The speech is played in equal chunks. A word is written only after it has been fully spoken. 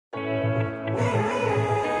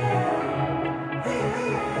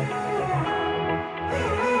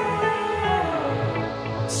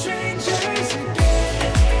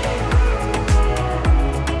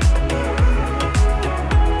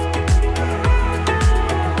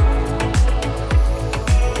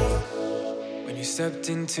stepped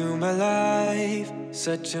into my life,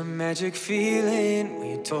 such a magic feeling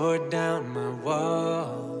when you tore down my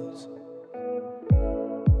walls.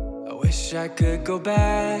 I wish I could go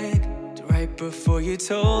back to right before you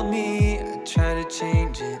told me I'd try to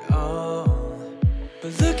change it all.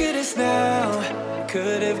 But look at us now,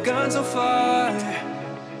 could have gone so far.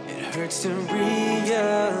 It hurts to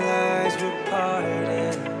realize we're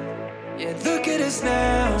parted. Yeah, look at us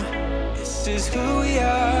now, this is who we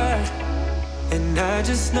are. And I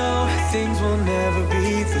just know things will never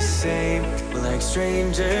be the same. We're like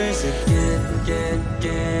strangers again, again,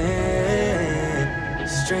 again.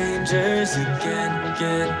 Strangers again,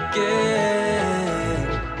 again,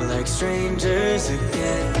 again. We're like strangers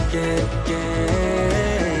again, again,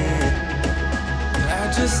 again. I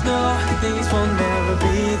just know things will never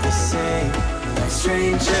be the same. We're like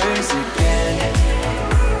strangers again.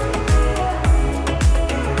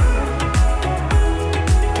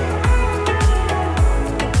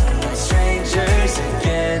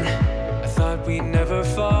 We'd never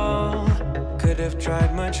fall, could have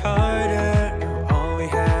tried much harder. Now all we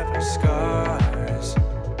have are scars.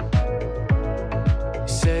 You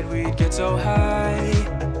said we'd get so high,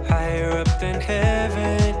 higher up than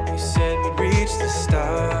heaven. You said we'd reach the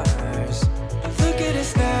stars. But look at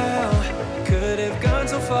us now, could have gone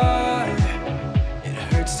so far. It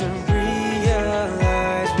hurts to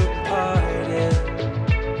realize we're parted.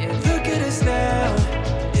 Yeah, look at us now,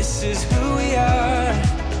 this is who we are.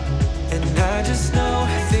 And I just know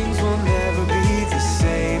things will never be the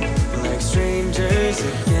same. We're like strangers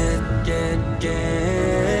again, again,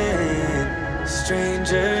 again.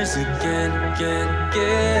 Strangers again, again,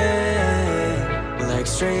 again. We're like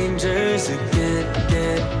strangers again,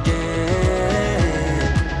 again,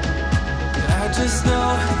 again. I just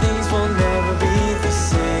know things will never be the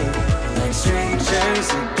same. We're like strangers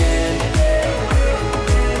again.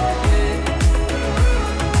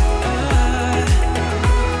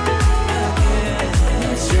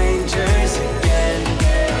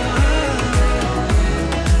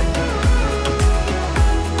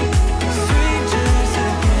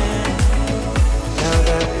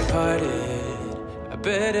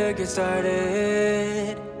 Better get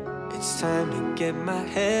started. It's time to get my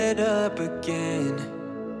head up again.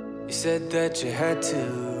 You said that you had to.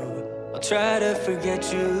 I'll try to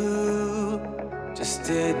forget you. Just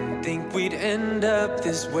didn't think we'd end up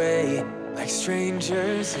this way, like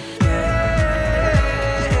strangers again.